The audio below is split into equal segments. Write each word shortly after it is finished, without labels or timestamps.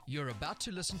You're about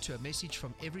to listen to a message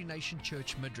from Every Nation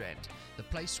Church Midrand, the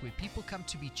place where people come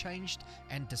to be changed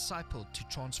and discipled to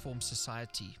transform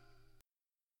society.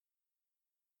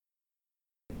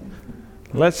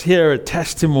 Let's hear a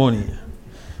testimony.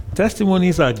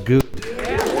 Testimonies are good.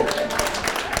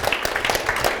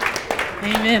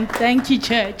 Amen. Thank you,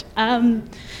 church.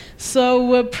 So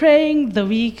we're praying the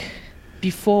week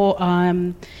before,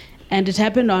 and it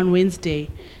happened on Wednesday.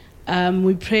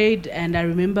 We prayed, and I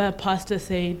remember a pastor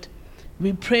said,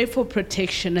 we pray for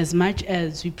protection as much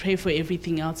as we pray for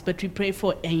everything else, but we pray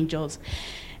for angels.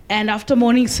 And after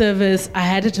morning service, I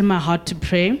had it in my heart to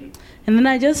pray. And then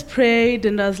I just prayed,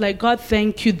 and I was like, God,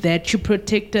 thank you that you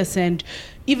protect us, and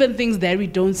even things that we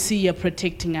don't see, you're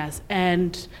protecting us.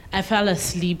 And I fell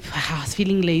asleep. I was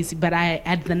feeling lazy, but I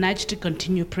had the nudge to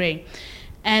continue praying.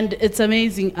 And it's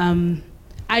amazing.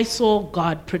 I saw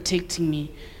God protecting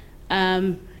me.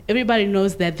 Everybody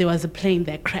knows that there was a plane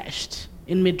that crashed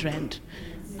in Midrand.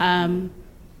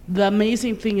 The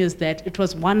amazing thing is that it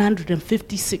was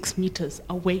 156 meters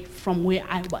away from where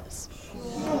I was.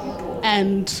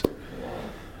 And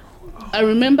I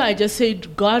remember I just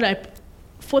said, God,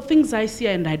 for things I see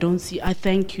and I don't see, I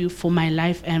thank you for my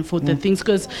life and for the things.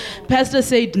 Because Pastor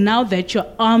said, now that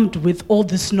you're armed with all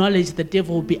this knowledge, the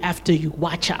devil will be after you.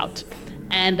 Watch out.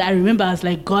 And I remember I was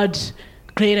like, God,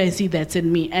 greater is he that's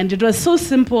in me. And it was so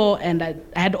simple, and I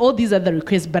had all these other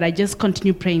requests, but I just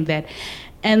continued praying that.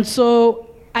 And so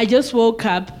I just woke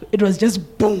up. It was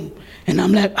just boom. And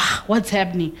I'm like, what's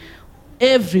happening?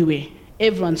 Everywhere.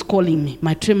 Everyone's calling me.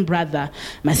 My twin brother,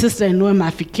 my sister-in-law,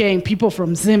 my Fikeng, people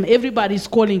from Zim, everybody's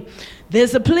calling.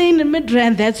 There's a plane in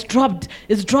Midrand that's dropped.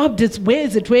 It's dropped. Where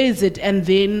is it? And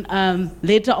then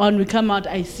later on, we come out,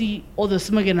 I see all the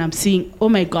smoke, and I'm seeing, oh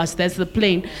my gosh, that's the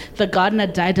plane. The gardener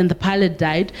died and the pilot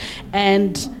died.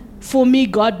 And for me,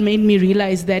 God made me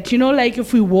realize that, like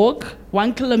if we walk,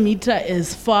 1 kilometer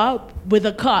is far. With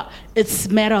a car, it's a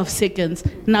matter of seconds.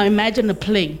 Now imagine a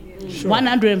plane. Sure.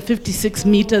 156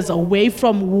 meters away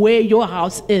from where your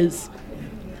house is.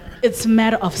 It's a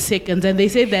matter of seconds. And they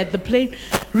say that the plane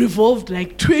revolved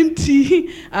like 20.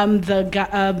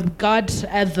 The guard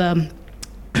at the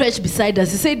crash beside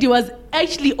us, he said he was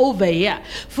actually over here.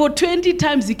 For 20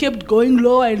 times he kept going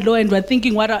lower and lower, and we're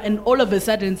thinking, and all of a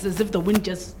sudden it's as if the wind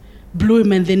just blew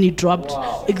him, and then he dropped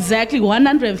exactly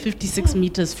 156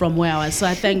 meters from where I was. So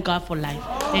I thank God for life.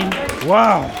 Amen.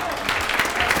 Wow.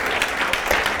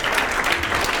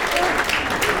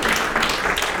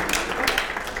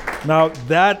 Now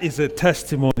that is a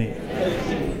testimony.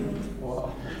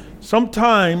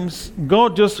 Sometimes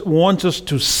God just wants us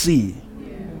to see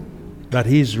that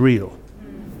He's real.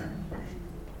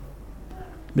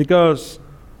 Because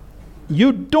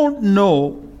you don't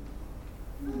know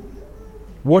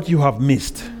what you have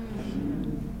missed.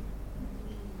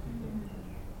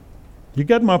 You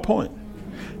get my point?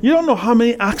 You don't know how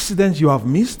many accidents you have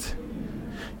missed.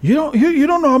 You don't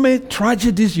know how many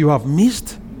tragedies you have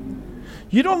missed.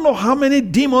 You don't know how many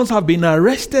demons have been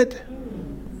arrested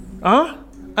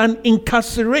and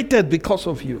incarcerated because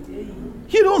of you.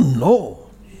 You don't know.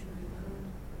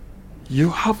 You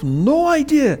have no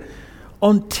idea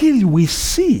until we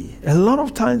see. A lot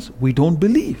of times we don't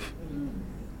believe.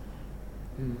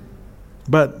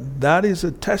 But that is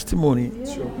a testimony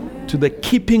to the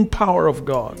keeping power of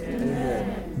God.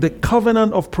 The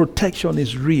covenant of protection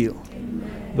is real.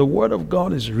 The word of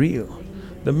God is real.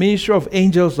 The ministry of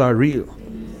angels are real.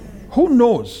 Who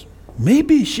knows?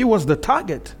 Maybe she was the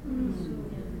target.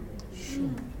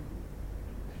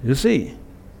 You see?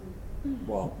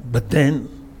 But then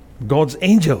God's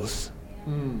angels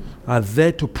are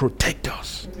there to protect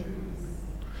us.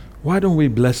 Why don't we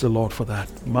bless the Lord for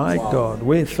that? My God,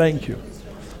 we thank you.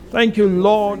 Thank you,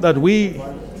 Lord, that we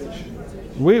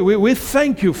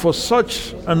thank you for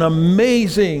such an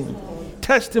amazing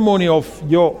testimony of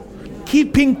your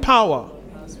keeping power,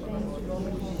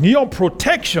 your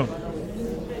protection.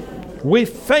 We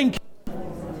thank you.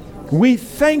 We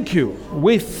thank you.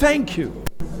 We thank you.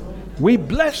 We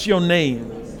bless your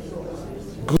name.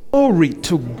 Glory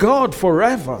to God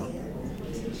forever.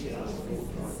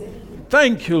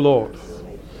 Thank you, Lord,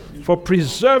 for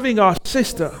preserving our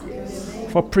sister,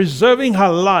 for preserving her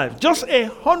life. Just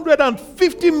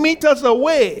 150 meters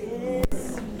away.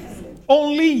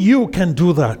 Only you can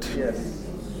do that.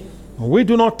 We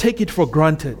do not take it for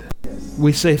granted.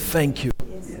 We say thank you.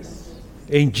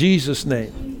 In Jesus'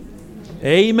 name.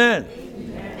 Amen.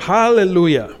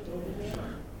 Hallelujah.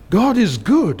 God is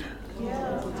good.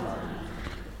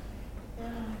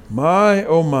 My,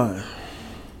 oh my.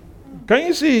 Can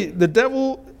you see the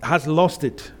devil has lost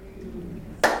it?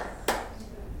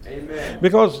 Amen.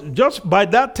 Because just by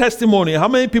that testimony, how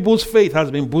many people's faith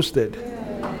has been boosted?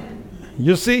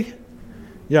 You see?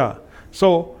 Yeah.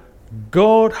 So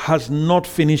God has not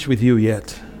finished with you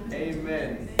yet.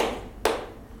 Amen.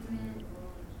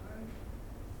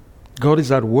 God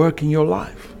is at work in your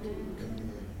life.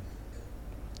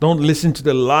 Don't listen to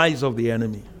the lies of the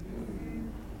enemy.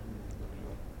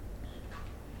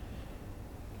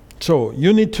 So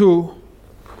you need to,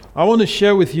 I want to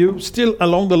share with you, still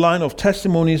along the line of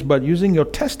testimonies, but using your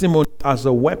testimony as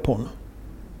a weapon.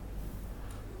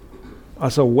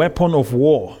 As a weapon of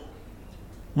war.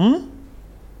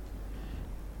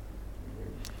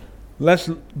 Let's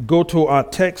go to our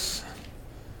text,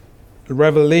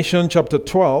 Revelation chapter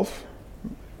 12,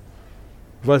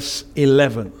 verse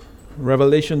 11.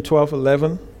 Revelation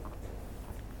 12:11.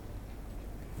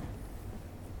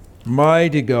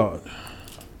 Mighty God.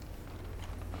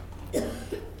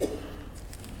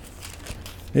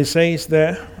 It says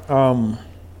there,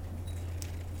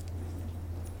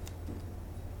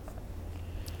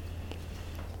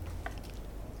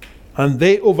 and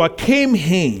they overcame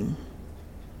him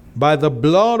by the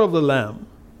blood of the Lamb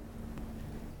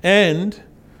and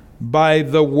by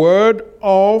the word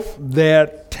of their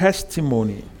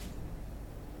testimony.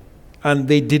 And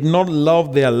they did not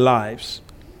love their lives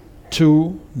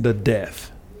to the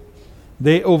death.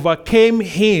 They overcame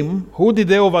him. Who did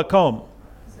they overcome?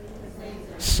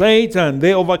 Satan.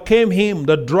 They overcame him,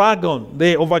 the dragon.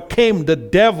 They overcame the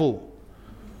devil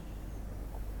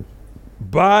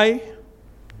by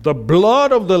the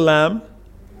blood of the Lamb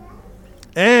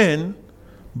and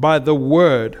by the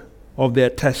word of their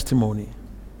testimony.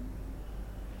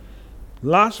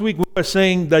 Last week we were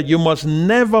saying that you must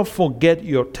never forget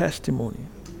your testimony.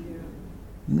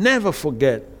 Never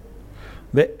forget.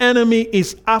 The enemy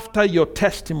is after your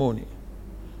testimony.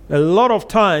 A lot of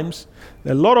times,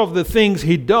 a lot of the things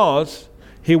he does,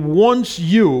 he wants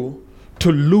you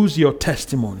to lose your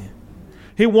testimony.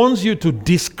 He wants you to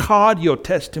discard your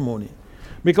testimony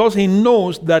because he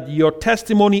knows that your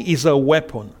testimony is a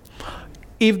weapon.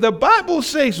 If the Bible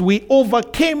says we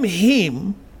overcame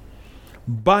him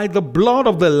by the blood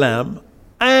of the Lamb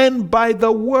and by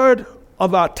the word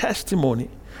of our testimony,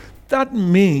 that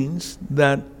means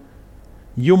that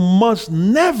you must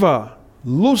never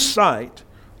lose sight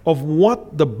of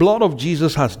what the blood of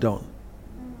Jesus has done.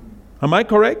 Am I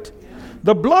correct?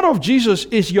 The blood of Jesus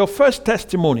is your first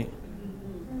testimony.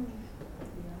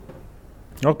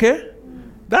 Okay?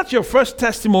 That's your first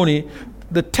testimony.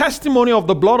 The testimony of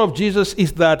the blood of Jesus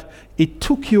is that it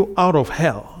took you out of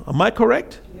hell. Am I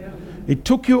correct? Yeah. It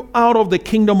took you out of the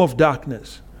kingdom of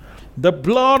darkness. The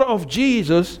blood of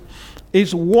Jesus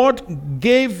is what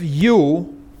gave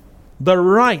you the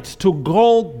right to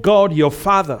call God your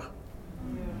Father.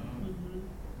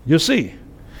 You see?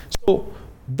 So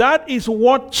that is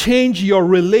what changed your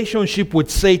relationship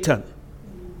with Satan.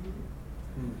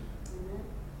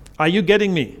 Are you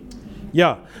getting me?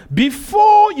 Yeah.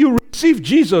 Before you received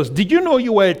Jesus, did you know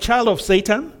you were a child of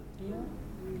Satan?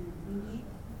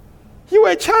 You were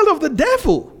a child of the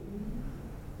devil.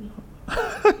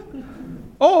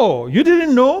 Oh, you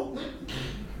didn't know?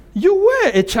 You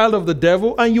were a child of the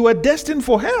devil and you were destined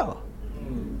for hell.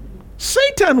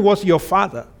 Satan was your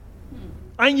father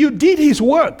and you did his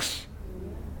works.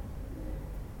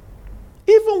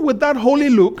 Even with that holy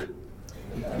look.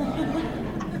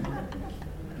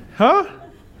 Huh?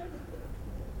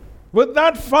 With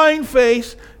that fine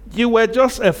face, you were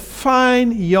just a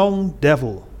fine young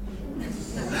devil.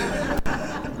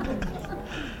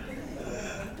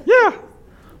 Yeah.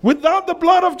 Without the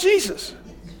blood of Jesus.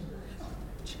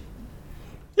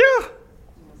 Yeah.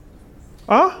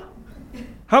 Huh?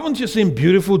 Haven't you seen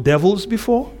beautiful devils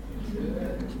before?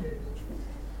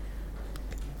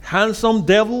 Handsome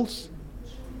devils?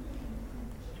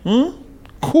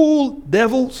 Cool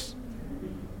devils?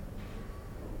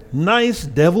 Nice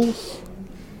devils?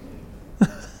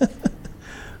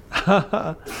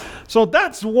 So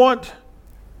that's what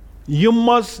you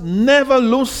must never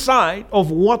lose sight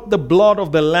of, what the blood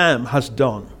of the Lamb has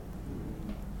done.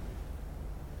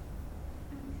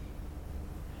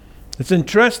 It's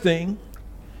interesting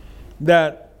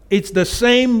that it's the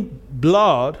same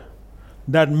blood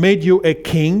that made you a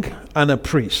king and a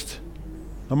priest.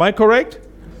 Am I correct?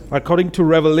 According to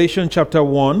Revelation chapter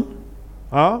 1,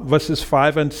 verses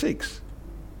 5 and 6.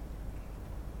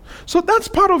 So that's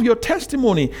part of your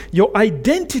testimony. Your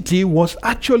identity was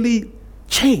actually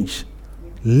changed.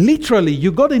 Literally,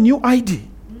 you got a new ID.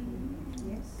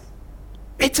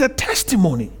 It's a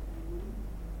testimony.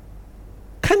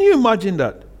 Can you imagine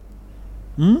that?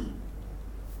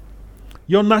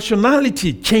 Your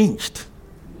nationality changed.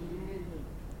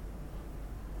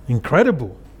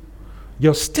 Incredible.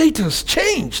 Your status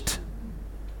changed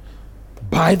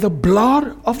by the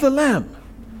blood of the Lamb.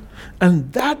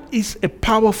 And that is a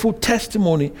powerful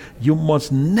testimony you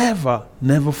must never,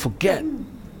 never forget.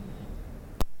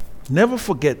 Never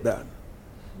forget that.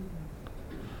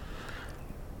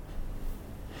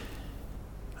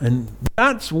 And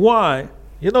that's why,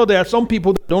 there are some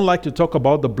people that don't like to talk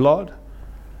about the blood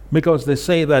because they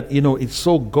say that, it's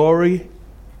so gory.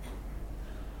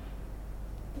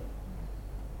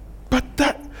 But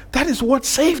that is what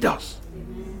saved us.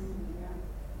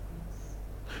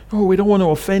 Oh, we don't want to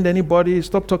offend anybody.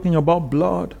 Stop talking about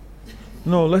blood.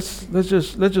 No, let's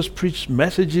just preach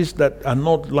messages that are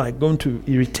not like going to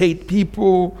irritate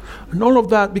people and all of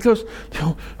that, because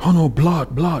oh no,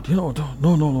 blood,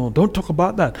 no, don't talk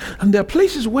about that. And there are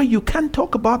places where you can't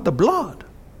talk about the blood.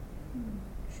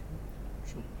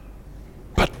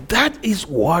 But that is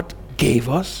what gave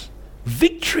us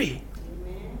victory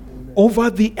over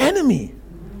the enemy.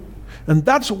 And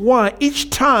that's why each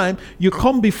time you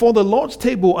come before the Lord's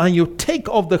table and you take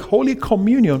of the Holy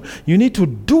Communion, you need to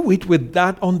do it with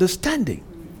that understanding.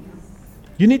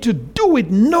 You need to do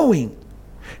it knowing.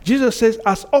 Jesus says,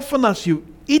 as often as you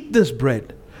eat this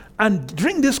bread and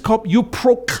drink this cup, you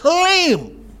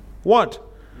proclaim what?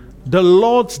 The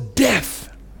Lord's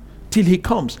death till he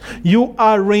comes. You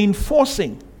are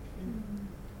reinforcing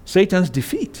Satan's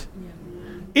defeat.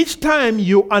 Each time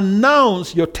you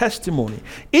announce your testimony,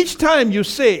 each time you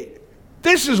say,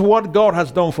 this is what God has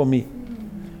done for me,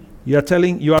 you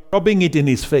are rubbing it in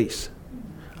his face.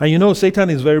 And Satan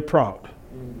is very proud.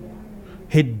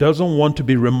 He doesn't want to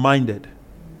be reminded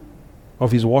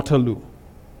of his Waterloo.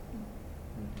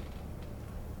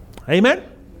 Amen?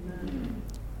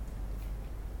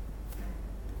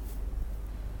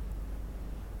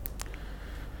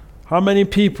 How many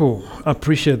people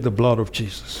appreciate the blood of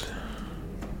Jesus?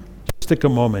 Take a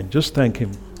moment, just thank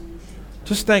him.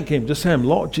 Just thank him. Just say,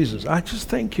 Lord Jesus, I just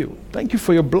thank you. Thank you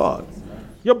for your blood.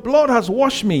 Your blood has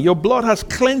washed me. Your blood has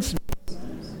cleansed me.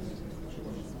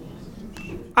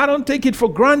 I don't take it for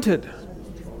granted.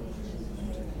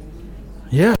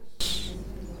 Yes.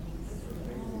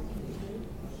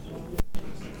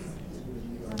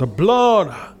 The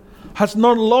blood has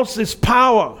not lost its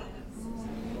power.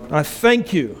 I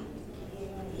thank you.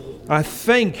 I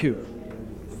thank you.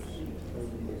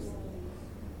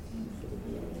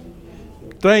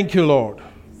 Thank you, Lord.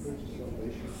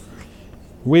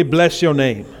 We bless your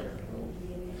name.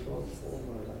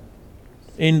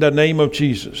 In the name of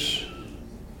Jesus.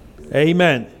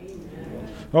 Amen.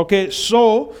 Okay,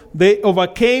 so they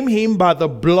overcame him by the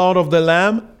blood of the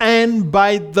Lamb and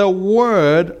by the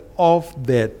word of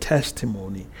their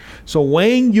testimony. So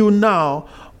when you now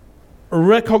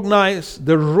recognize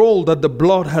the role that the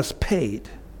blood has played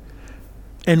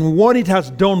and what it has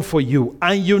done for you,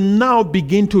 and you now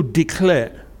begin to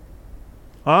declare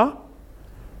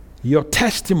your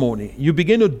testimony, you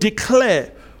begin to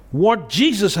declare what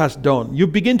Jesus has done, you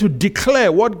begin to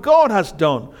declare what God has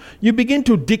done, you begin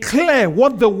to declare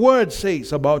what the word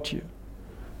says about you,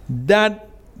 that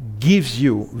gives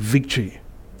you victory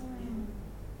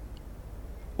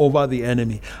over the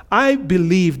enemy. I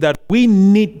believe that we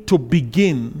need to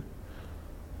begin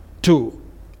to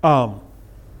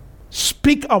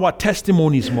speak our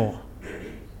testimonies more.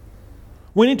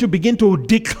 We need to begin to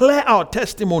declare our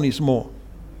testimonies more.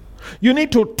 You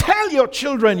need to tell your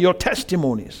children your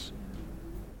testimonies.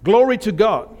 Glory to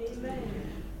God.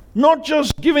 Amen. Not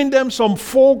just giving them some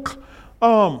folk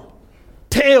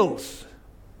tales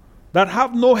that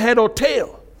have no head or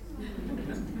tail.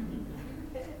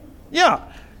 Yeah.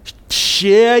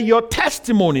 Share your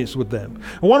testimonies with them.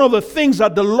 One of the things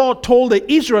that the Lord told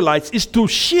the Israelites is to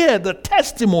share the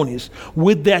testimonies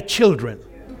with their children.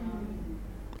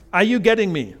 Are you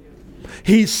getting me?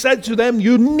 He said to them,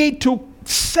 you need to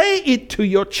say it to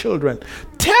your children.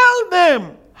 Tell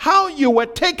them how you were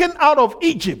taken out of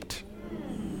Egypt.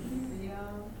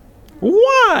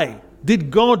 Why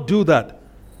did God do that?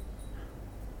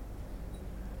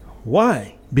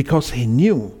 Why? Because he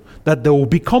knew that there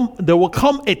will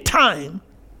come a time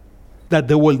that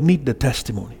they will need the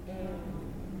testimony.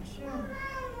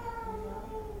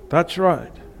 That's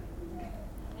right.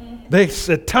 There's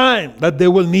a time that they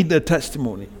will need the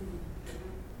testimony.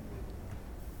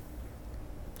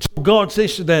 So God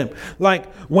says to them, like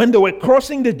when they were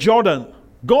crossing the Jordan,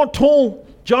 God told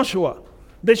Joshua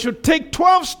they should take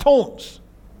 12 stones.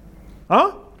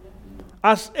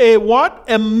 As a what?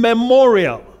 A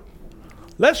memorial.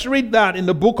 Let's read that in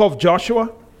the book of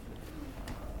Joshua.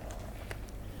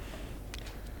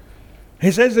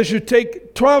 He says they should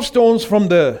take 12 stones from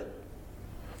the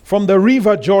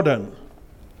river Jordan.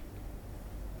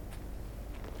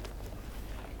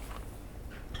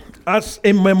 as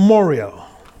a memorial,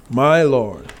 my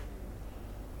Lord.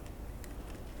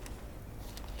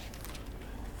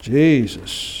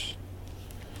 Jesus.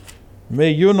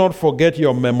 May you not forget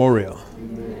your memorial.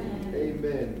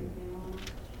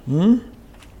 Amen.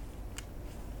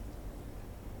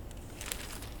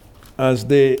 As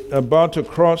they about to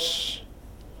cross,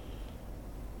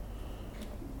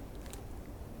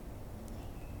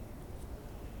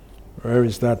 where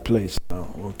is that place now?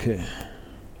 Okay.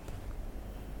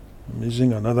 I'm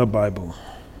using another Bible.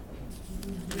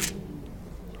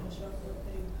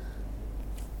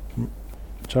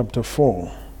 Chapter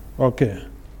 4. Okay.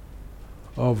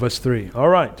 Oh, verse 3. All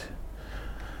right.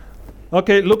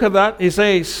 Okay, look at that. It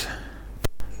says,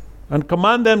 and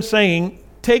command them, saying,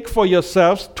 take for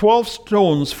yourselves 12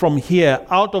 stones from here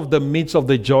out of the midst of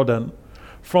the Jordan,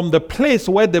 from the place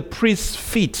where the priest's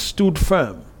feet stood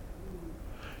firm.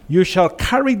 You shall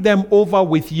carry them over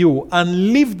with you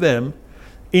and leave them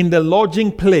in the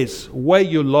lodging place where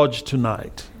you lodge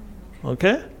tonight.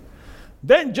 Okay?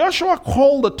 Then Joshua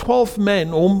called the 12 men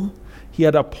whom he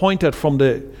had appointed from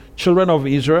the children of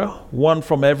Israel, one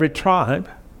from every tribe.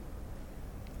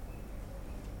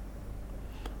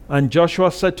 And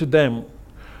Joshua said to them,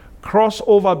 cross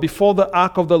over before the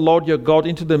ark of the Lord your God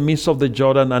into the midst of the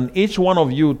Jordan, and each one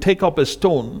of you take up a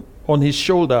stone on his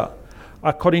shoulder,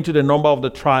 according to the number of the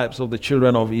tribes of the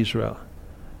children of Israel.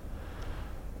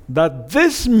 That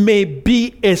this may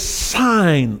be a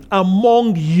sign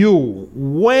among you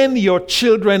when your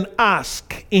children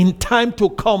ask in time to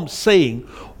come, saying,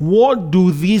 what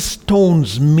do these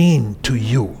stones mean to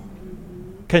you?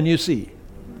 Can you see?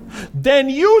 Then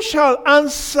you shall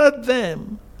answer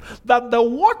them that the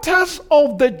waters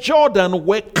of the Jordan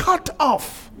were cut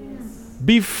off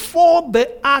before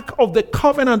the ark of the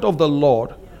covenant of the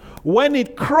Lord. When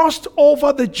it crossed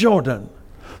over the Jordan,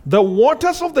 the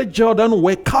waters of the Jordan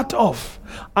were cut off,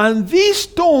 and these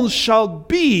stones shall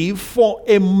be for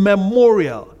a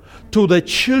memorial to the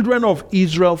children of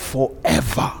Israel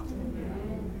forever.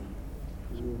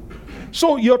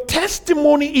 So your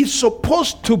testimony is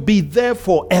supposed to be there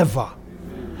forever.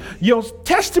 Your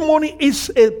testimony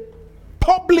is a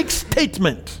public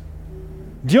statement.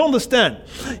 Do you understand?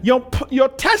 Your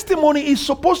testimony is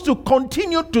supposed to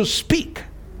continue to speak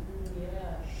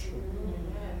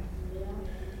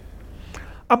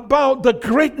about the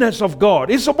greatness of God.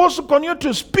 It's supposed to continue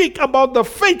to speak about the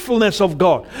faithfulness of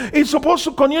God. It's supposed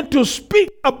to continue to speak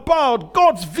about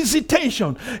God's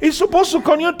visitation. It's supposed to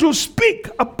continue to speak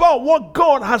about what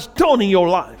God has done in your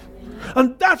life.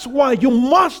 And that's why you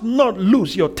must not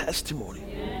lose your testimony.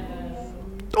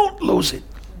 Don't lose it.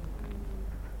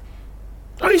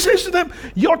 And he says to them,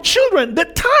 your children, the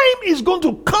time is going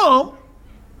to come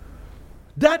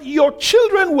that your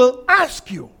children will ask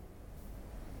you,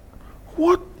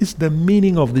 what is the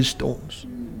meaning of these stones?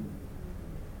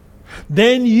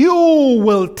 Then you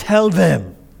will tell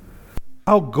them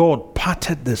how God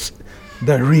parted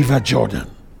the river Jordan,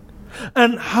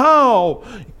 and how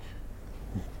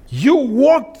you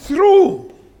walked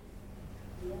through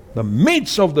the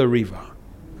midst of the river.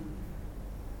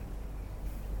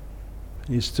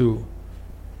 Is to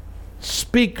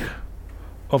speak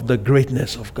of the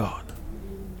greatness of God.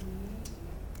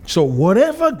 So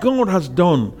whatever God has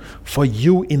done for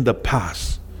you in the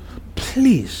past,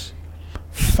 please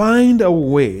find a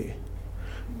way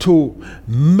to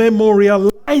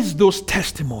memorialize those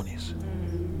testimonies.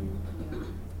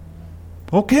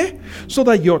 Okay? So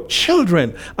that your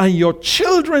children and your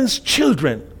children's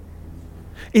children,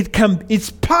 it's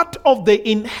part of the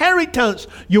inheritance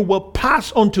you will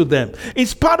pass on to them.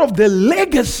 It's part of the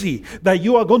legacy that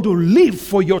you are going to leave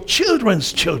for your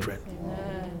children's children.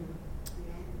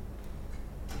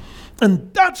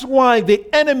 And that's why the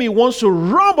enemy wants to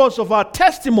rob us of our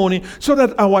testimony so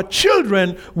that our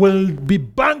children will be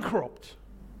bankrupt.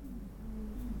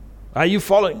 Are you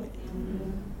following me?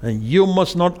 And you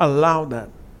must not allow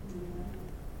that.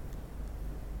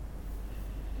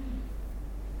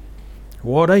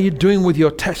 What are you doing with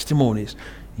your testimonies?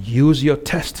 Use your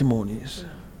testimonies.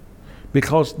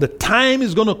 Because the time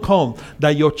is going to come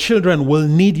that your children will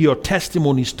need your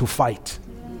testimonies to fight.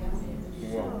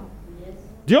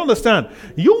 Do you understand?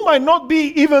 You might not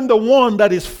be even the one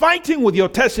that is fighting with your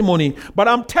testimony, but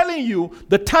I'm telling you,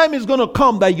 the time is going to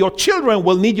come that your children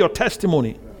will need your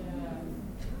testimony.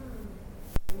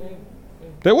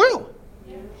 They will.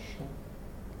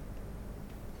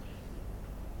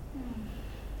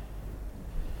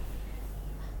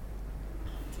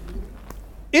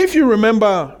 If you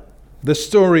remember the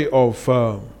story of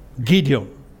Gideon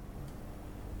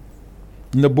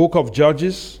in the book of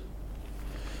Judges,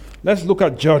 let's look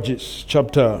at Judges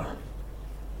chapter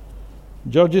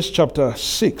Judges chapter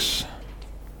 6.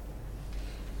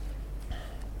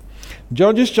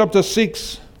 Judges chapter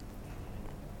 6.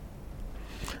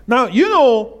 Now, you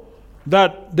know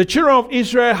that the children of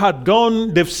Israel had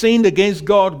gone, they've sinned against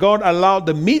God. God allowed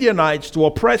the Midianites to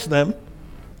oppress them.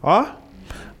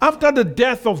 After the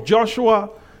death of Joshua,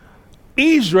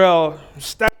 Israel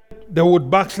started, they would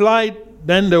backslide,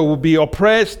 then they would be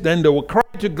oppressed, then they will cry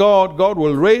to God. God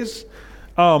will raise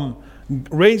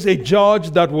a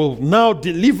judge that will now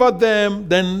deliver them.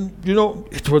 Then,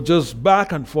 it was just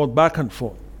back and forth, back and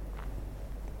forth.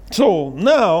 So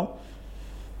now,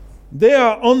 they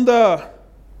are under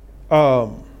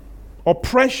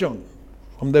oppression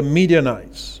from the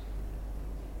Midianites.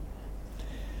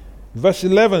 Verse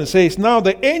 11 says, Now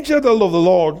the angel of the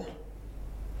Lord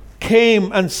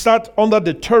came and sat under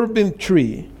the terebinth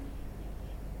tree,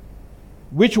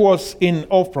 which was in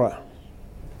Ophrah,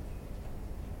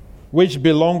 which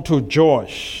belonged to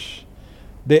Joash,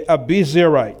 the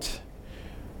Abiezrite,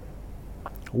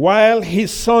 while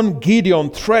his son Gideon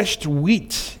threshed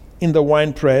wheat in the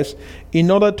winepress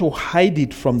in order to hide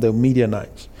it from the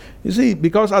Midianites. You see,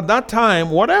 because at that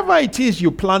time, whatever it is you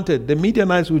planted, the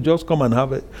Midianites will just come and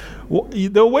have it.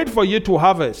 They'll wait for you to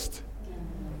harvest.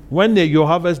 When you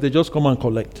harvest, they just come and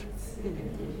collect.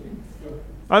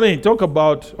 I mean, talk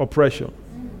about oppression.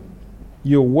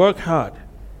 You work hard.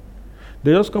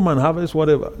 They just come and harvest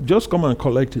whatever. Just come and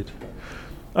collect it.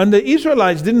 And the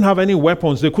Israelites didn't have any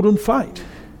weapons. They couldn't fight.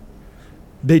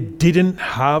 They didn't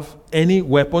have any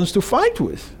weapons to fight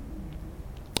with.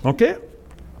 Okay?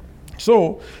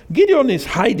 So, Gideon is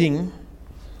hiding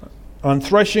and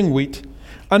threshing wheat.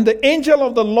 And the angel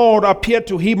of the Lord appeared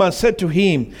to him and said to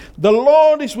him, The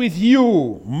Lord is with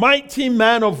you, mighty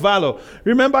man of valor.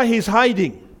 Remember, he's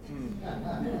hiding.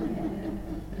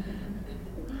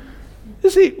 You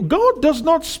see, God does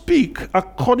not speak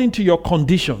according to your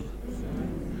condition.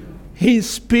 He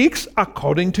speaks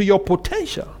according to your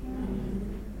potential.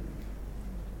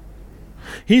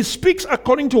 He speaks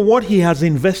according to what he has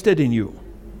invested in you.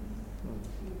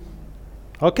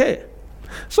 Okay.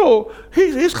 So,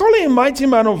 he's calling him mighty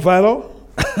man of valor.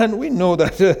 And we know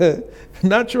that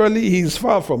naturally he's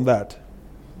far from that.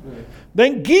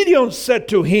 Then Gideon said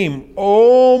to him,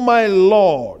 Oh my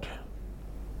Lord,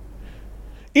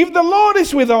 if the Lord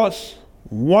is with us,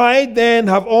 why then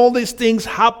have all these things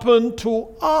happened to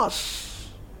us?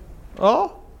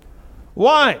 Oh?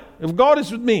 Why? If God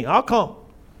is with me, how come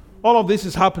all of this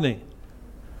is happening?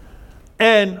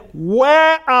 And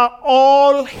where are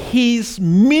all his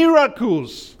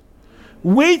miracles,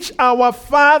 which our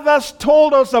fathers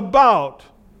told us about,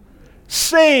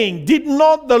 saying, Did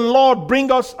not the Lord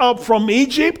bring us up from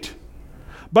Egypt?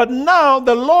 But now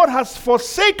the Lord has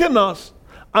forsaken us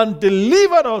and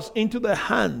delivered us into the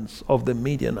hands of the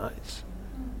Midianites.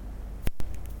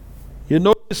 You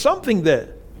know, there's something there.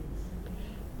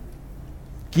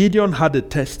 Gideon had a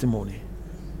testimony.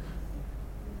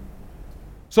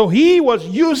 So he was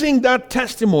using that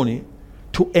testimony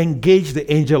to engage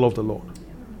the angel of the Lord.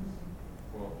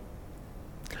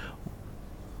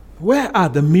 Where are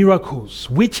the miracles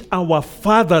which our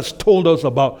fathers told us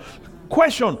about?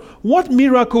 Question, what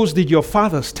miracles did your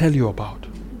fathers tell you about?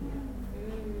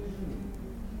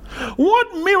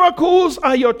 What miracles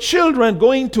are your children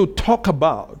going to talk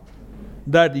about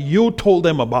that you told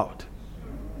them about?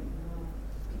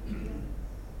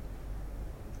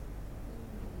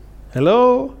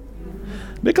 Hello?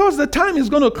 Because the time is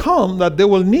going to come that they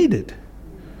will need it.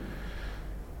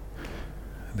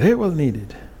 They will need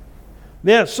it.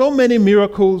 There are so many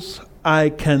miracles I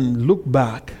can look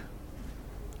back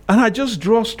and I just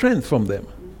draw strength from them.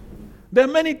 There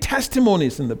are many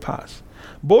testimonies in the past,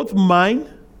 both mine,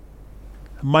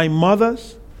 my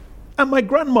mother's, and my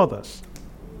grandmother's.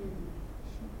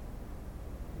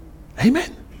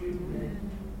 Amen.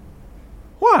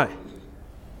 Why?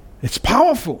 It's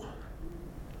powerful.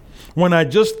 When I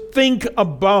just think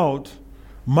about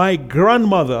my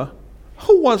grandmother,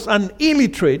 who was an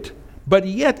illiterate, but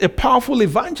yet a powerful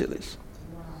evangelist,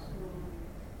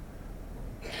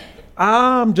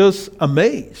 I'm just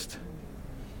amazed.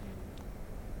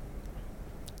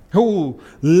 Who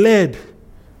led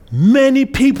many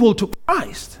people to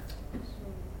Christ.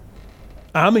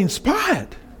 I'm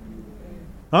inspired.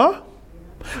 Huh?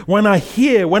 When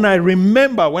I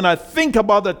remember, when I think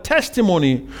about the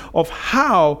testimony of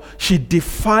how she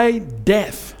defied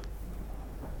death.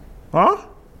 Huh?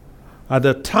 At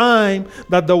the time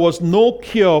that there was no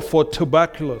cure for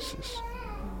tuberculosis.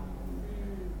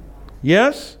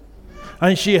 Yes?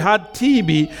 And she had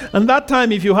TB. And that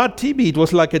time, if you had TB, it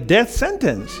was like a death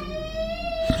sentence.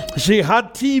 She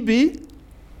had TB.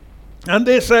 And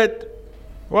they said,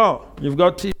 well, you've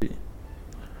got TB.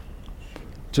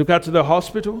 Took her to the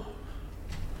hospital.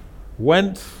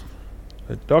 Went.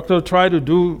 The doctor tried to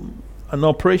do an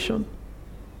operation.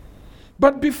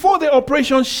 But before the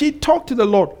operation, she talked to the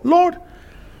Lord. Lord,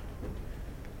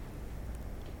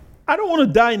 I don't want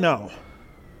to die now.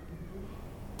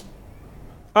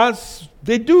 As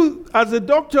the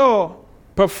doctor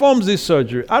performs this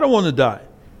surgery, I don't want to die.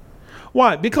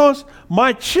 Why? Because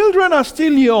my children are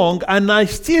still young and I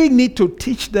still need to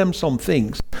teach them some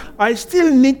things. I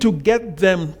still need to get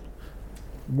them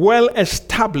well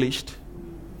established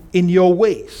in your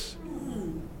ways.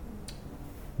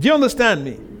 Do you understand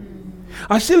me?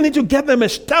 I still need to get them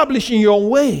established in your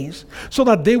ways so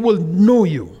that they will know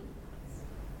you.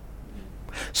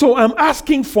 So I'm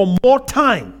asking for more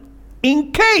time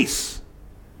in case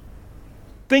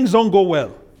things don't go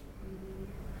well.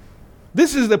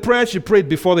 This is the prayer she prayed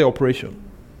before the operation.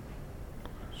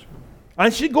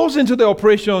 And she goes into the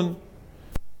operation.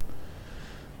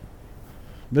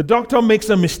 The doctor makes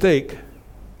a mistake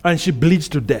and she bleeds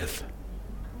to death.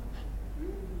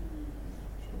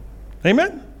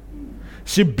 Amen?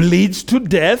 She bleeds to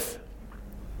death.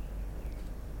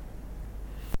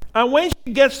 And when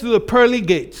she gets to the pearly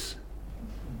gates,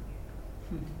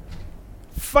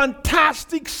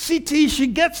 fantastic city, she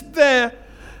gets there.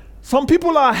 Some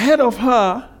people are ahead of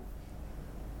her.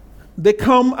 They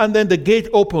come and then the gate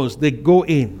opens. They go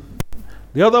in.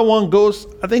 The other one goes,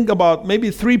 I think about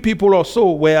maybe 3 people or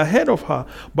so were ahead of her.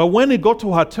 But when it got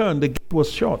to her turn, the gate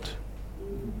was shut.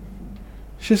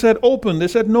 She said, open. They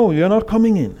said, no, you're not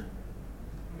coming in.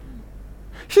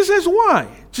 She says, why?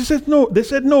 She said, no. They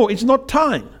said, no, it's not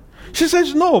time. She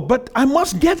says, no, but I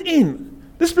must get in.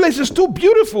 This place is too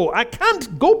beautiful. I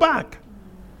can't go back.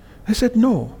 They said,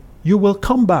 no, you will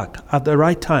come back at the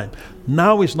right time.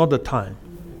 Now is not the time.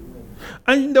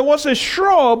 And there was a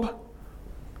shrub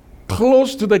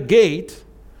close to the gate.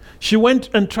 She went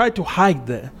and tried to hide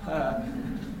there,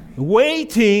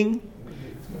 waiting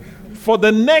for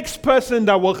the next person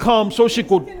that will come so she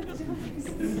could,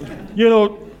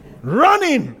 run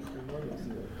in.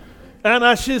 And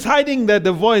as she's hiding there,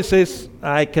 the voice says,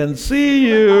 I can see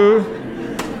you.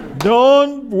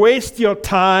 Don't waste your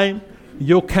time.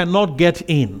 You cannot get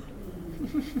in.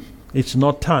 It's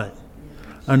not time.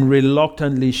 And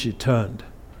reluctantly she turned,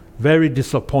 very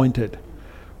disappointed,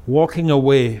 walking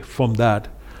away from that.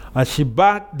 As she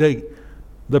backed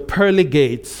the pearly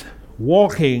gates,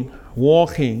 walking,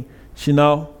 she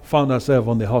now found herself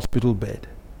on the hospital bed.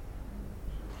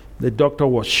 The doctor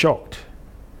was shocked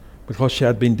because she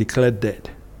had been declared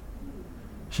dead.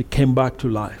 She came back to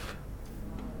life.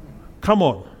 Come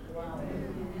on.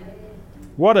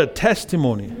 What a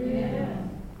testimony. Yeah.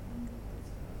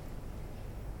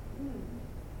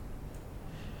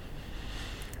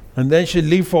 And then she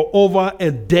lived for over a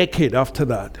decade after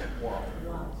that. Wow.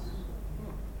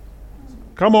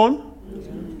 Come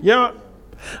on. Yeah.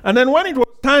 And then when it was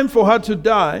time for her to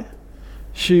die,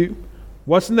 she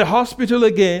was in the hospital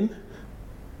again.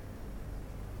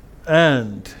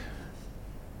 And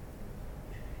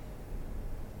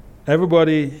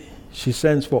everybody, she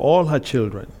sends for all her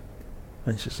children.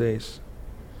 And she says,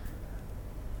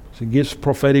 she gives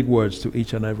prophetic words to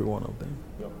each and every one of them.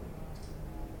 Yep.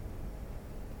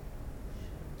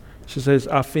 She says,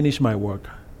 I've finished my work.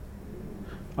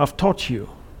 I've taught you.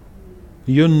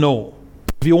 You know.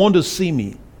 If you want to see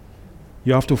me,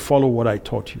 you have to follow what I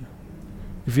taught you.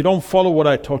 If you don't follow what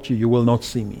I taught you, you will not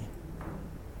see me.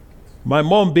 My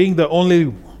mom, being the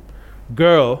only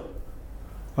girl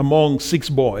among 6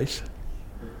 boys,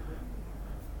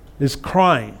 is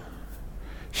crying.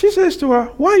 She says to her,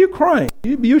 why are you crying?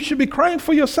 You should be crying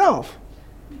for yourself.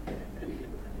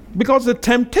 Because the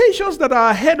temptations that are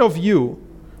ahead of you,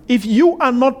 if you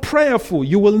are not prayerful,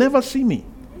 you will never see me.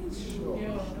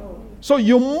 So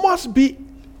you must be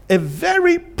a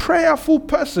very prayerful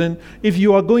person if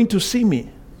you are going to see me.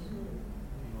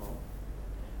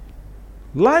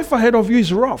 Life ahead of you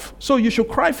is rough, so you should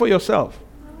cry for yourself.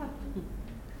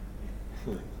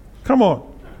 Come on.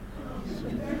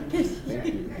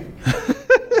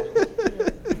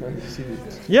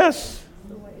 Yes.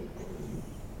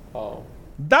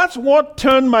 That's what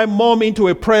turned my mom into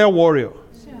a prayer warrior.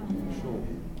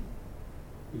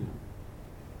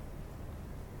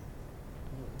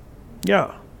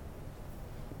 Yeah.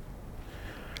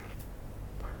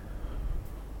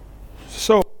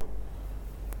 So,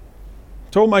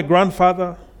 told my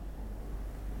grandfather,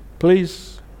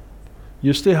 please,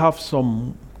 you still have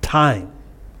some time.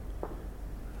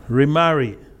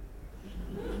 Remarry.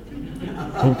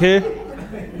 Okay?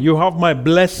 You have my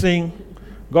blessing.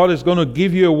 God is going to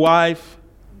give you a wife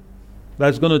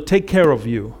that's going to take care of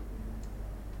you.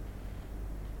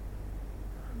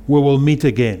 We will meet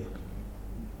again.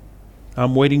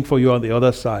 I'm waiting for you on the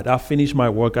other side. I've finished my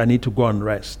work. I need to go and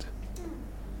rest.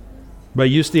 But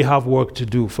you still have work to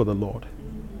do for the Lord.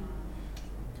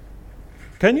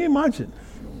 Can you imagine?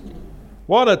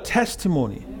 What a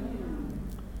testimony.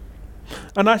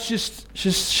 And as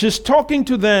she's talking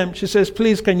to them, she says,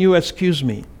 please, can you excuse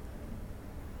me?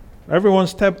 Everyone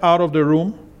step out of the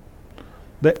room.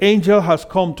 The angel has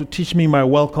come to teach me my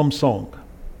welcome song.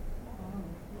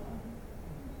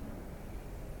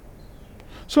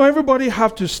 So everybody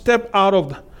have to step out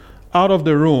of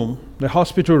the room, the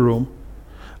hospital room,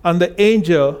 and the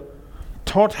angel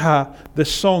taught her the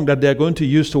song that they're going to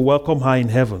use to welcome her in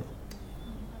heaven.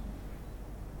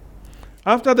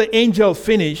 After the angel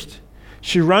finished,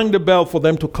 she rang the bell for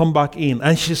them to come back in,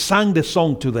 and she sang the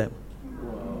song to them.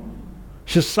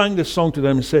 She sang the song to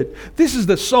them and said, this is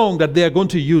the song that they are going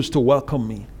to use to welcome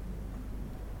me.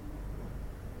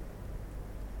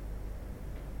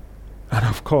 And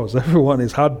of course, everyone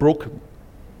is heartbroken.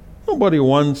 Nobody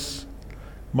wants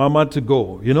Mama to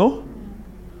go, you know?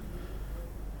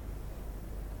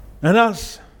 And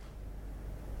as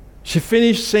she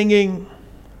finished singing,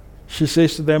 she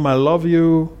says to them, I love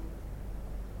you.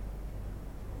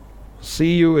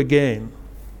 See you again.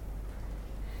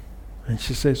 And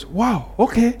she says, wow,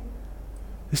 okay.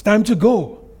 It's time to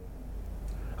go.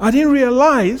 I didn't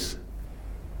realize.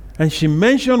 And she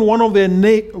mentioned one of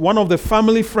the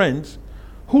family friends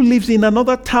who lives in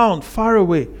another town far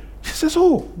away. She says,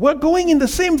 oh, we're going in the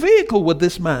same vehicle with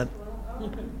this man.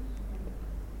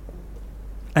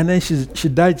 And then she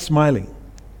died smiling.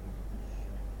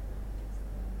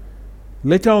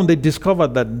 Later on, they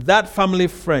discovered that family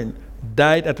friend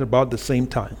died at about the same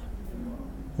time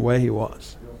where he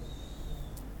was.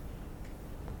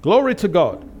 Glory to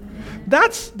God.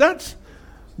 That's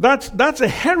a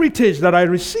heritage that I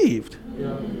received.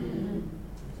 Yeah.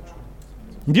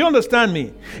 Do you understand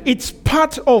me? It's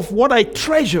part of what I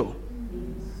treasure.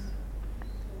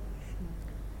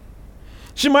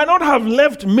 She might not have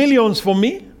left millions for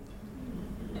me,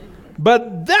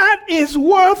 but that is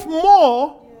worth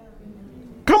more.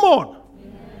 Come on.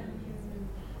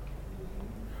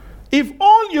 If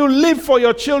all you live for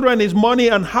your children is money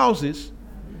and houses,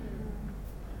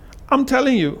 I'm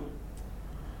telling you,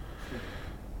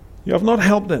 you have not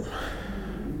helped them.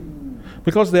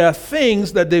 Because there are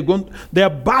things that there are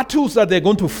battles that they're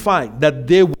going to fight that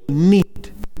they will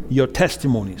need your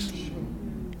testimonies.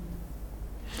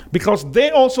 Because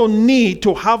they also need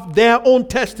to have their own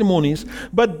testimonies.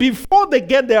 But before they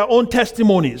get their own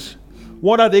testimonies,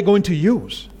 what are they going to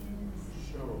use?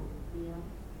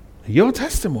 Your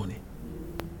testimony.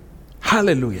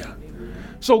 Hallelujah.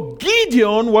 So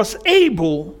Gideon was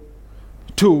able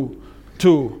to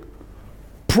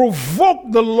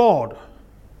provoke the Lord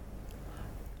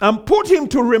and put him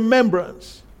to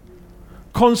remembrance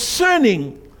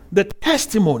concerning the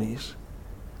testimonies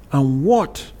and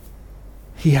what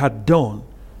he had done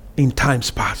in times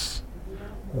past.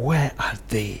 Where are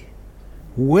they?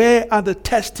 Where are the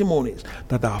testimonies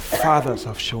that our fathers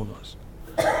have shown us?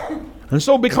 And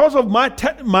so because of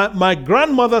my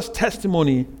grandmother's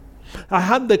testimony, I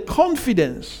had the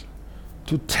confidence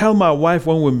to tell my wife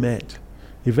when we met,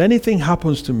 if anything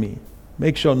happens to me,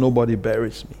 make sure nobody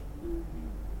buries me.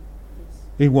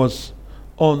 It was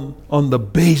on the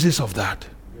basis of that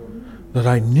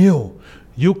I knew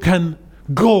you can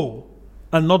go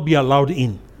and not be allowed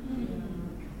in.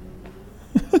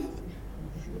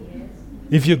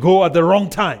 If you go at the wrong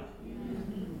time.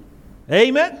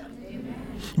 Amen?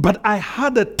 But I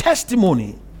had a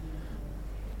testimony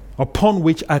upon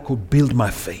which I could build my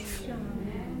faith.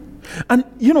 And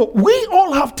you know, we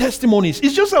all have testimonies.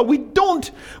 It's just that we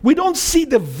don't see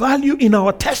the value in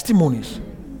our testimonies.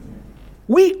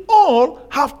 We all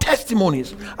have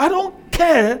testimonies. I don't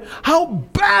care how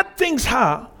bad things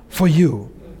are for you.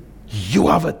 You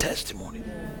have a testimony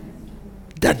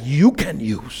that you can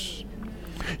use.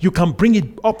 You can bring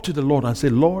it up to the Lord and say,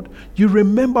 Lord, you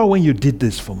remember when you did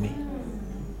this for me.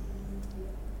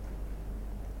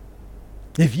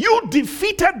 If you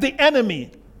defeated the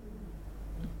enemy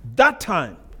that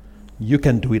time, you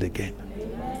can do it again.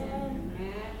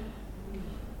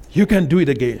 You can do it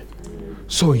again.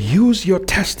 So use your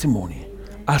testimony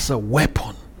as a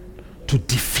weapon to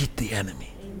defeat the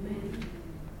enemy.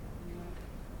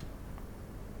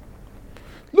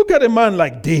 Look at a man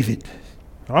like David.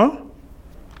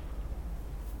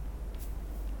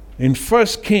 In 1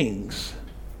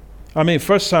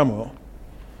 Samuel.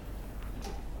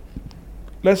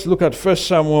 Let's look at 1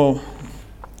 Samuel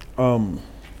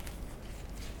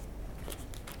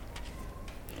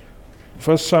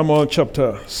 1 Samuel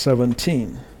chapter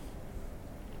 17.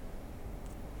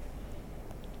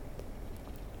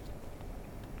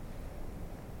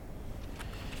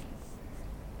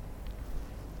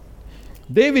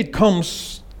 David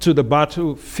comes to the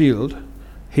battlefield.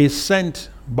 He's sent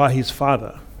by his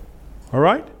father. All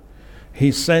right?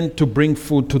 He's sent to bring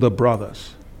food to the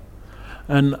brothers.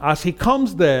 And as he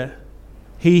comes there,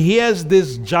 he hears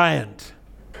this giant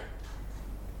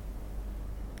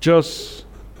just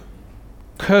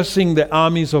cursing the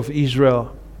armies of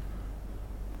Israel,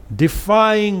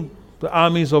 defying the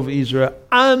armies of Israel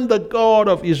and the God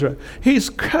of Israel. He's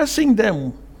cursing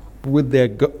them with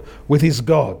his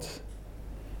gods.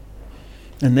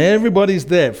 And everybody's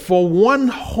there for one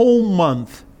whole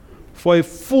month, for a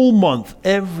full month,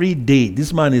 every day.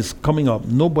 This man is coming up.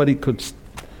 Nobody could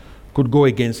go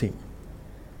against him.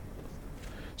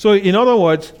 So in other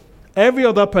words, every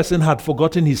other person had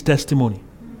forgotten his testimony.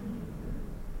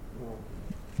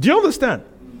 Do you understand?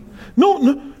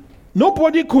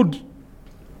 Nobody could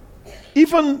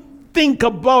even think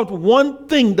about one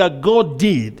thing that God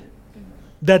did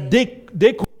that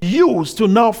they could use to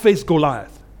now face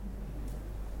Goliath.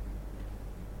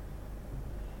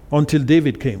 Until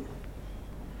David came.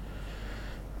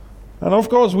 And of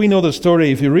course, we know the story.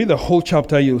 If you read the whole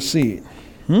chapter, you'll see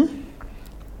it.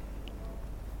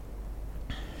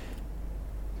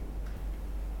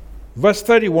 Verse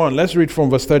 31, let's read from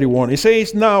verse 31. It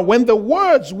says, "Now when the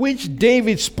words which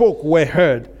David spoke were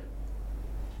heard,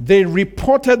 they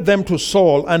reported them to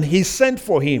Saul, and he sent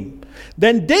for him.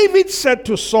 Then David said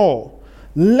to Saul,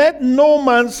 'Let no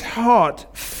man's heart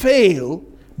fail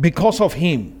because of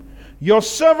him. Your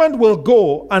servant will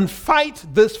go and fight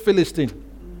this Philistine.'"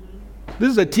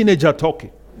 This is a teenager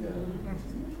talking.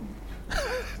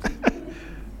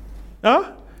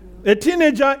 A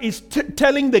teenager is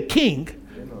telling the king,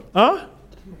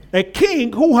 a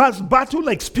king who has battle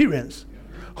experience,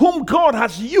 whom God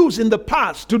has used in the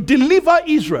past to deliver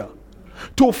Israel,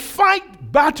 to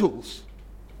fight battles.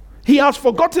 He has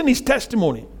forgotten his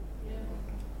testimony.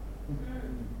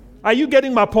 Are you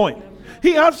getting my point?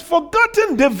 He has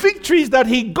forgotten the victories that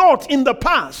he got in the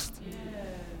past.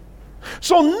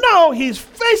 So now he's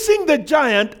facing the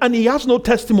giant and he has no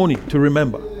testimony to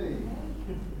remember.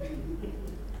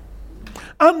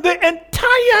 And the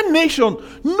entire nation,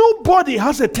 nobody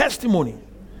has a testimony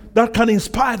that can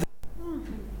inspire them.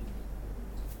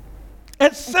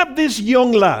 Except this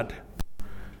young lad.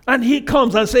 And he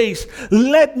comes and says,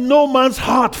 "Let no man's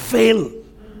heart fail."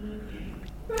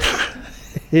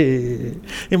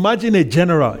 Imagine a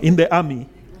general in the army,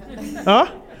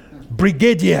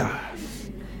 brigadier,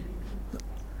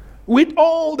 with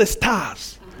all the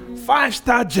stars,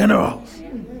 5-star generals,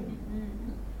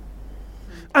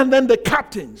 and then the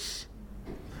captains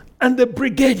and the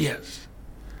brigadiers,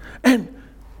 and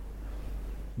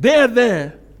they're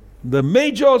there, the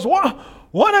majors,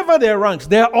 whatever their ranks,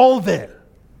 they're all there.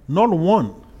 Not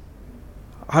one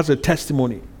has a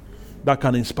testimony that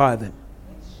can inspire them.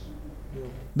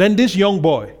 Then this young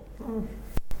boy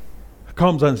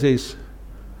comes and says,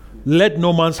 "Let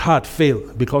no man's heart fail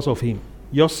because of him.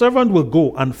 Your servant will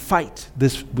go and fight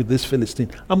with this Philistine.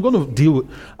 I'm going to deal with..."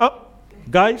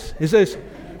 Guys, he says,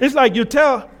 it's like you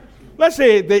tell, let's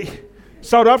say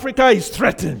South Africa is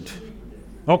threatened.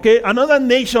 Okay, another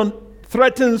nation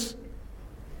threatens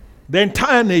the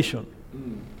entire nation.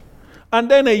 And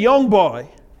then a young boy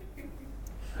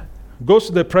goes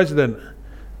to the president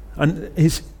and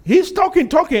he's talking,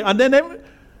 and then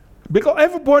because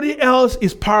everybody else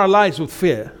is paralyzed with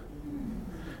fear,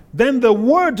 then the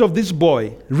words of this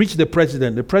boy reach the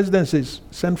president. The president says,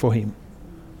 "Send for him.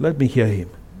 Let me hear him."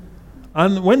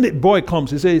 And when the boy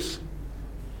comes, he says,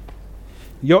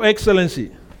 "Your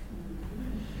Excellency,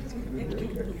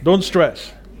 don't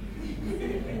stress.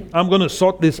 I'm going to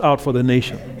sort this out for the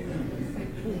nation."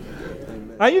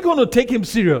 Are you going to take him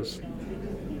serious?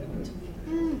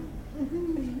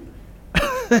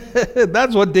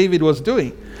 That's what David was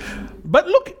doing. But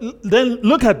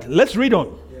let's read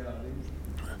on.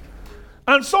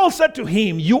 And Saul said to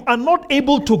him, "You are not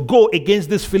able to go against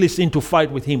this Philistine to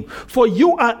fight with him, for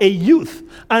you are a youth,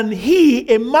 and he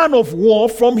a man of war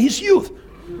from his youth.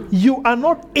 You are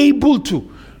not able to."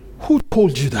 Who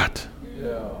told you that?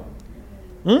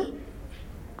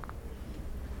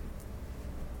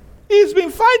 He's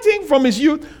been fighting from his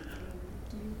youth.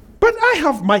 But I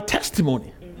have my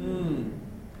testimony.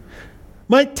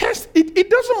 It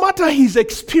doesn't matter his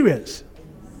experience.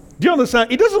 Do you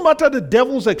understand? It doesn't matter the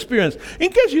devil's experience.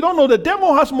 In case you don't know, the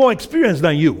devil has more experience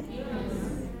than you.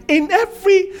 In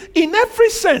every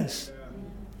sense.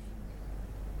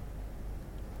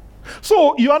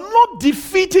 So you are not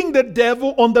defeating the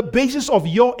devil on the basis of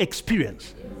your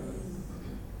experience.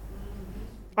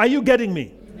 Are you getting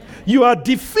me? You are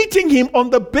defeating him on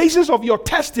the basis of your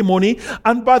testimony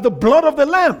and by the blood of the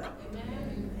Lamb.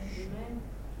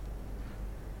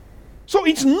 So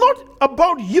it's not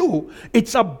about you,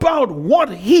 it's about what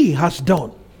he has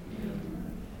done.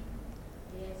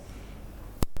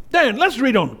 Then let's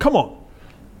read on. Come on.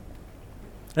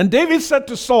 And David said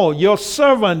to Saul, your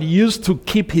servant used to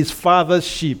keep his father's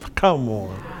sheep. Come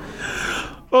on.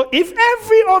 Well, if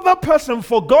every other person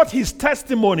forgot his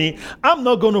testimony, I'm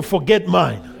not going to forget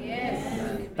mine.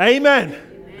 Yes. Amen.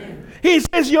 He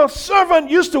says, your servant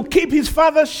used to keep his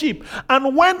father's sheep.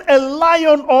 And when a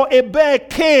lion or a bear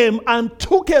came and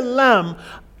took a lamb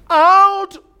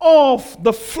out of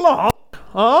the flock,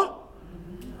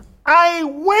 I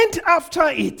went after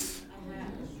it.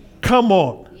 Come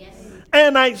on. Yes.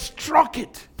 And I struck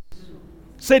it.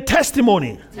 Say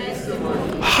testimony.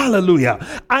 Testimony. Hallelujah.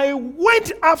 I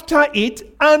went after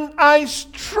it and I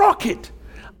struck it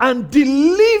and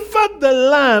delivered the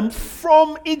lamb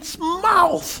from its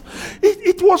mouth.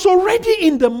 It was already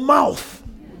in the mouth.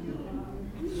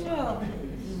 Sure.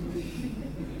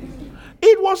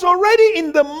 It was already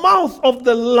in the mouth of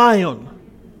the lion.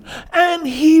 And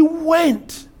he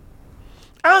went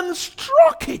and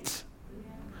struck it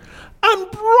and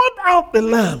brought out the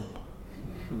lamb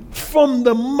from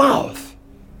the mouth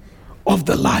of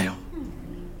the lion.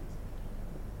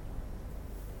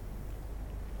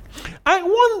 I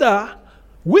wonder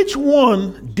which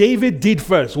one David did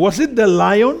first. Was it the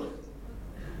lion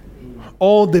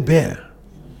or the bear?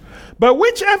 But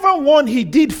whichever one he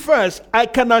did first, I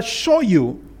can assure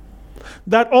you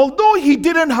that although he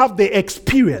didn't have the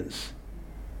experience,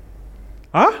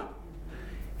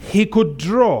 he could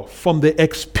draw from the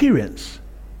experience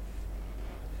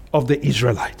of the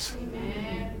Israelites.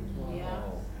 Yeah.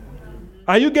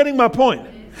 Are you getting my point?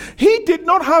 He did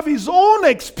not have his own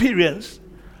experience,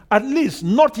 at least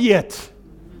not yet.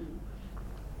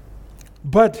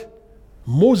 But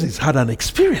Moses had an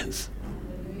experience.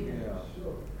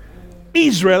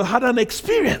 Israel had an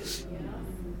experience.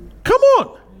 Come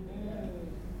on.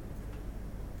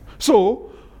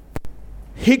 So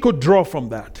he could draw from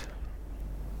that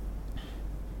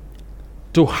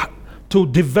to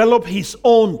develop his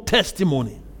own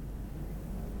testimony.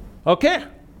 Okay?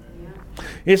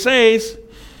 He says,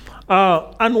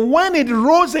 and when it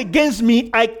rose against me,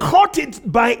 I caught it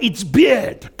by its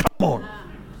beard. Come on.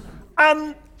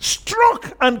 And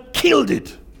struck and killed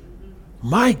it.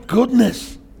 My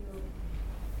goodness.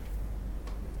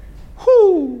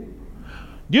 Whoo.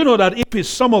 Do you know that if it's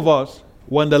some of us,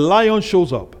 when the lion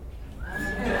shows up,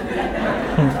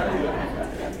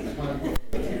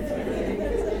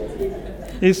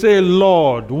 he say,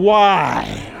 Lord, why?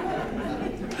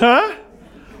 Huh?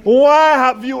 Why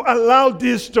have you allowed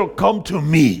this to come to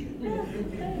me?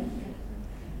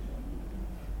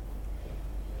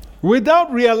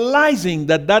 Without realizing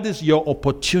that that is your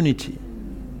opportunity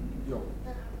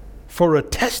for a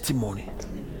testimony.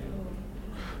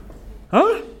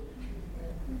 Huh?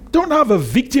 Don't have a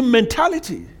victim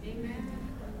mentality.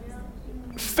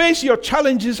 Face your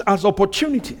challenges as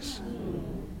opportunities.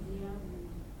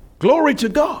 Glory to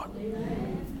God.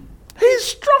 Amen. He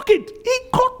struck it. He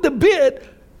caught the beard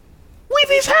with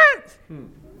his hands.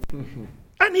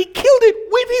 And he killed it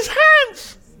with his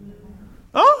hands.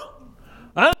 Huh?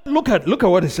 And look at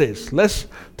what it says.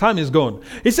 Time is gone.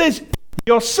 It says,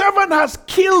 your servant has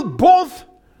killed both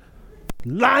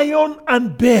lion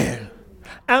and bear.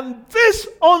 And this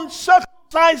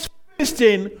uncircumcised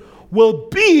Philistine will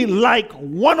be like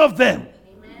one of them.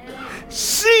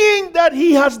 Seeing that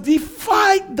he has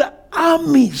defied the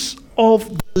armies of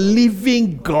the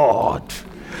living God.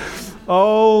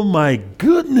 Oh my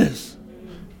goodness.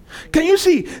 Can you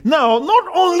see? Now, not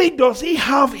only does he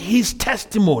have his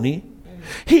testimony,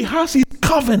 he has his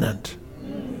covenant.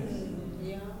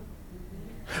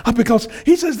 Because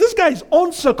he says this guy is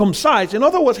uncircumcised. In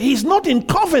other words, he's not in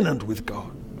covenant with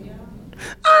God.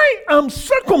 I am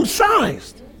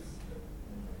circumcised.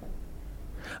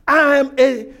 I am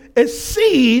a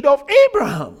seed of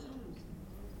Abraham.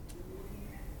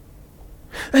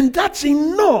 And that's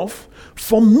enough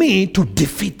for me to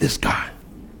defeat this guy.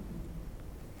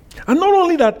 And not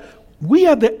only that, we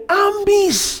are the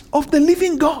armies of the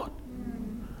living God.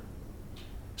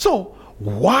 So,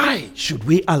 why should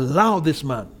we allow this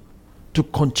man to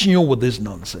continue with this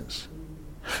nonsense?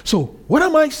 So, what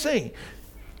am I saying?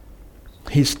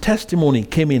 His testimony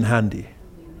came in handy.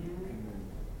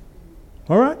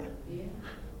 All right?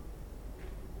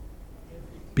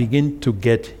 Begin to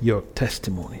get your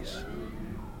testimonies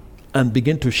and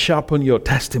begin to sharpen your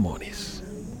testimonies.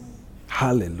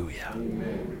 Hallelujah.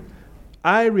 Amen.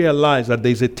 I realize that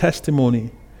there is a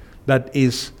testimony that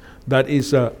is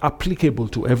applicable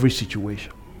to every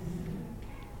situation.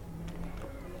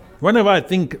 Whenever I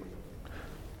think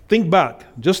back,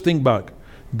 just think back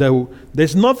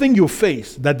There's nothing you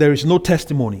face that there is no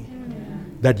testimony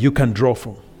that you can draw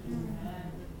from.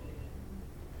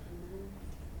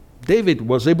 David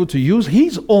was able to use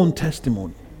his own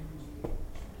testimony.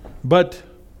 But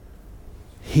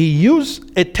he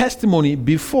used a testimony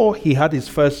before he had his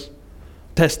first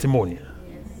testimony.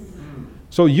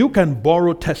 So you can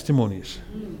borrow testimonies.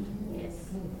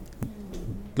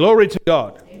 Glory to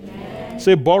God. Amen.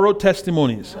 Say, borrow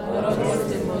testimonies. Borrow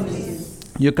testimonies.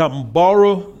 You can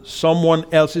borrow someone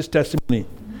else's testimony.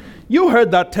 You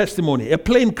heard that testimony, a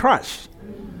plane crash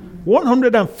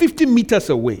 150 meters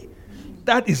away.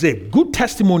 That is a good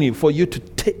testimony for you to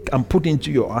take and put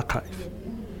into your archive.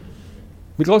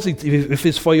 Because if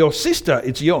it's for your sister,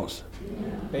 it's yours.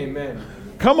 Amen.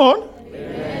 Come on.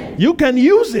 Amen. You can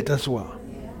use it as well.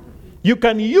 You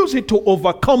can use it to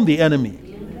overcome the enemy.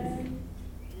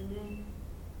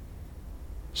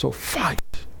 So fight.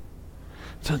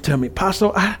 So tell me,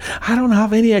 Pastor, I don't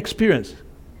have any experience.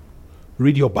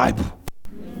 Read your Bible.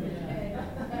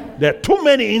 There are too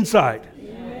many inside.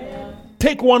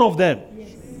 Take one of them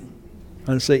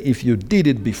and say, if you did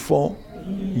it before,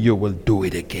 you will do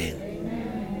it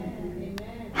again.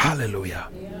 Hallelujah.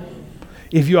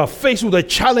 If you are faced with a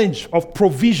challenge of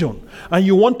provision and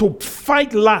you want to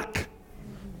fight lack,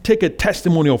 take a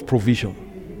testimony of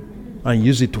provision and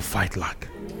use it to fight lack.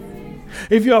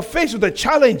 If you are faced with a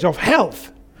challenge of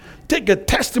health, take a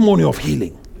testimony of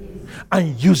healing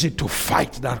and use it to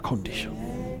fight that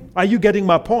condition. Are you getting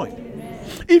my point?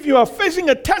 If you are facing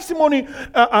a testimony,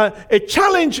 a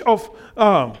challenge of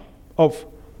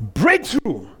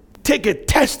breakthrough, take a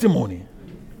testimony,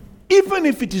 even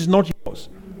if it is not yours.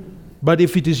 But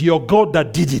if it is your God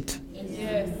that did it,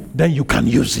 yes, then you can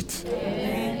use it.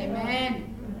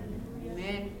 Amen.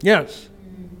 Amen. Yes.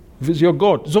 If it's your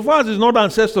God. So far as it's not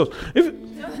ancestors.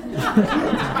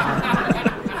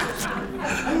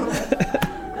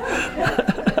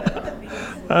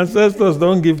 Ancestors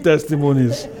don't give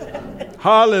testimonies.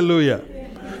 Hallelujah.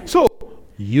 So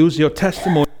use your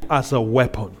testimony as a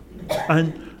weapon.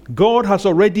 And God has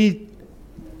already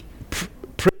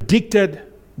predicted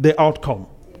the outcome.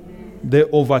 They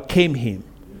overcame him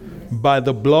by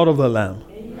the blood of the Lamb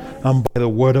and by the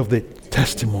word of the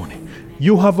testimony.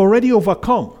 You have already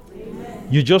overcome.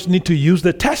 You just need to use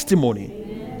the testimony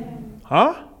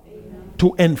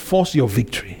to enforce your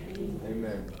victory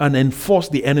and enforce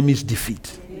the enemy's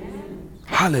defeat.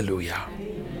 Hallelujah.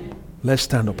 Let's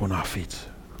stand up on our feet.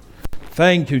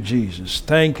 Thank you, Jesus.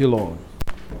 Thank you, Lord.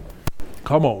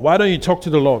 Come on. Why don't you talk to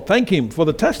the Lord? Thank him for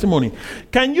the testimony.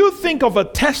 Can you think of a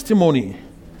testimony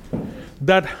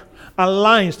that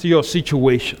aligns to your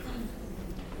situation?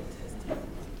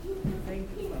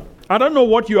 I don't know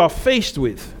what you are faced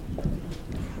with,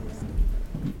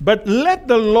 but let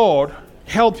the Lord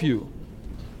help you.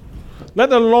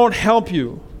 Let the Lord help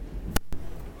you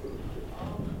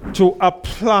to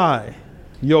apply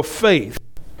your faith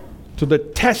to the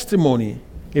testimony,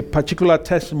 a particular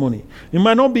testimony. It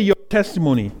might not be your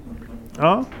testimony.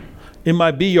 It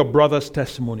might be your brother's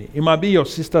testimony. It might be your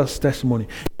sister's testimony.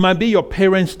 It might be your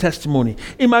parents' testimony.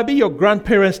 It might be your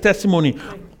grandparents' testimony.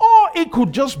 Or it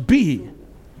could just be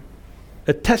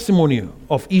a testimony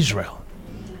of Israel,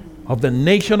 of the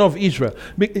nation of Israel.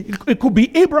 It could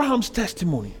be Abraham's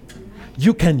testimony.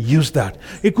 You can use that.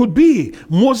 It could be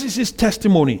Moses'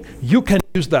 testimony. You can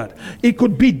use that. It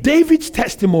could be David's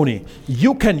testimony.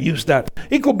 You can use that.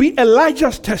 It could be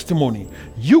Elijah's testimony.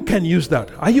 You can use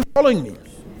that. Are you following me?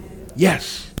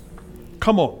 Yes.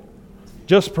 Come on.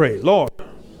 Just pray. Lord,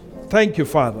 thank you,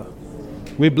 Father.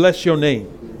 We bless your name.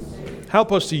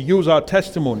 Help us to use our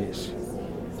testimonies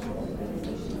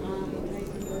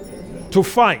to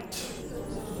fight,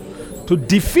 to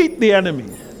defeat the enemy.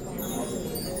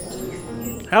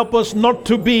 Help us not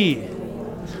to be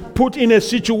put in a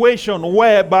situation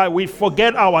whereby we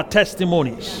forget our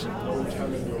testimonies.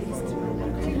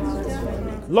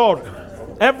 Lord,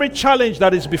 every challenge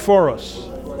that is before us,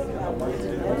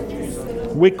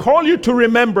 we call you to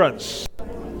remembrance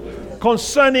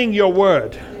concerning your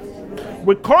word.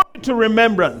 We call you to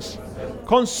remembrance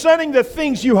concerning the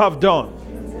things you have done,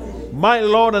 my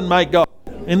Lord and my God,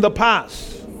 in the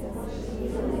past.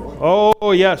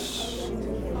 Oh, yes.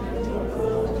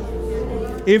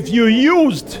 If you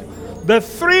used the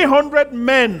 300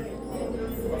 men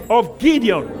of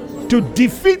Gideon to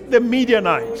defeat the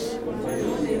Midianites,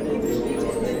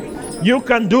 you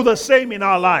can do the same in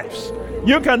our lives.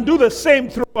 You can do the same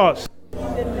through us.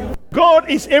 God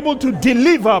is able to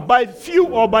deliver by few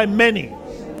or by many.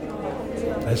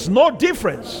 There's no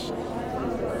difference.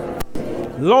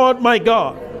 Lord my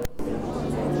God,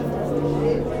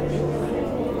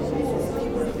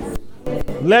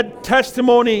 let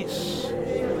testimonies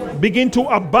begin to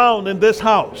abound in this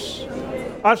house.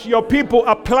 As your people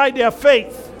apply their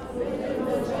faith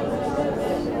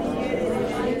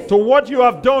to what you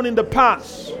have done in the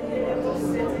past,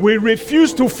 we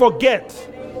refuse to forget.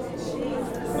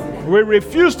 We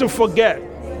refuse to forget.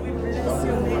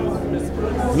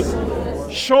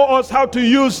 Show us how to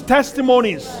use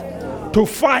testimonies to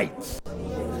fight.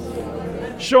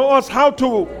 Show us how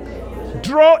to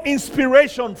draw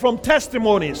inspiration from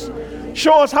testimonies.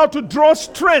 Show us how to draw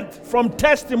strength from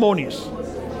testimonies.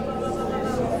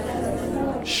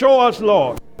 Show us,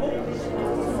 Lord.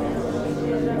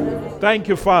 Thank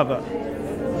you, Father.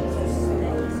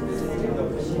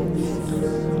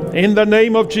 In the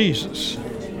name of Jesus.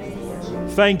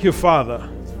 Thank you, Father.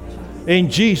 In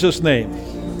Jesus' name.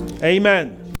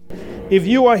 Amen. If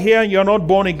you are here and you're not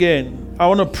born again, I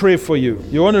want to pray for you.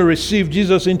 You want to receive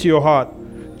Jesus into your heart,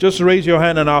 just raise your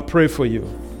hand and I'll pray for you.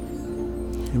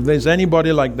 If there's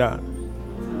anybody like that.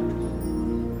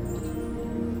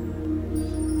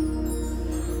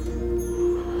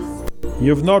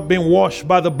 You've not been washed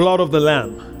by the blood of the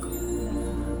Lamb.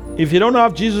 If you don't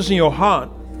have Jesus in your heart,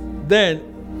 then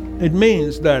it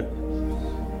means that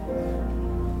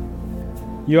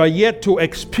you are yet to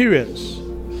experience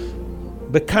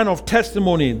the kind of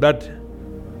testimony that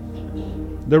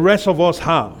the rest of us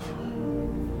have.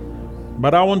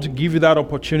 But I want to give you that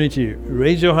opportunity.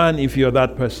 Raise your hand if you're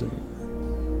that person.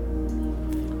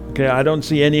 Okay, I don't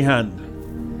see any hand.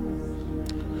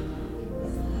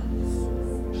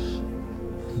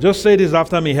 Just say this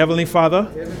after me. Heavenly Father,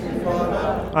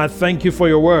 I thank you for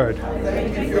your word,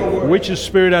 which is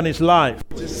spirit and is life.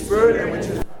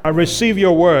 I receive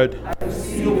your word.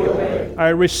 I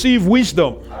receive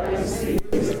wisdom.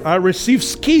 I receive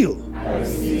skill.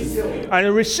 I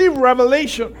receive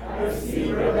revelation.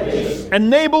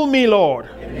 Enable me, Lord,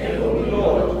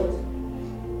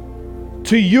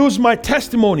 to use my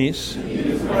testimonies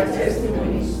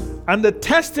and the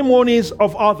testimonies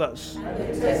of others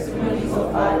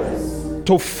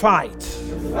to fight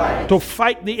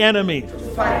the enemy,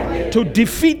 to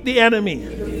defeat the enemy,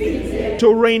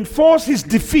 to reinforce his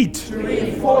defeat,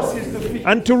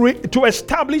 and to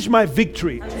establish my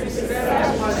victory.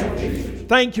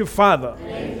 Thank you, Father,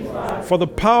 for the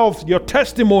power of your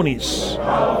testimonies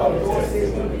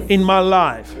in my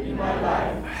life.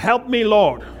 Help me,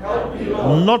 Lord,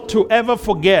 not to ever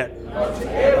forget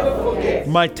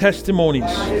my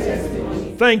testimonies.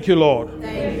 Thank you, Lord.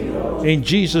 In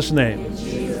Jesus' name.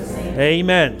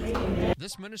 Amen.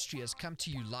 This ministry has come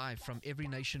to you live from Every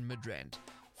Nation Midrand.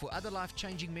 For other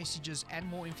life-changing messages and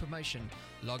more information,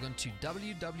 log on to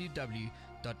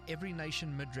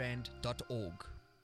www.everynationmidrand.org.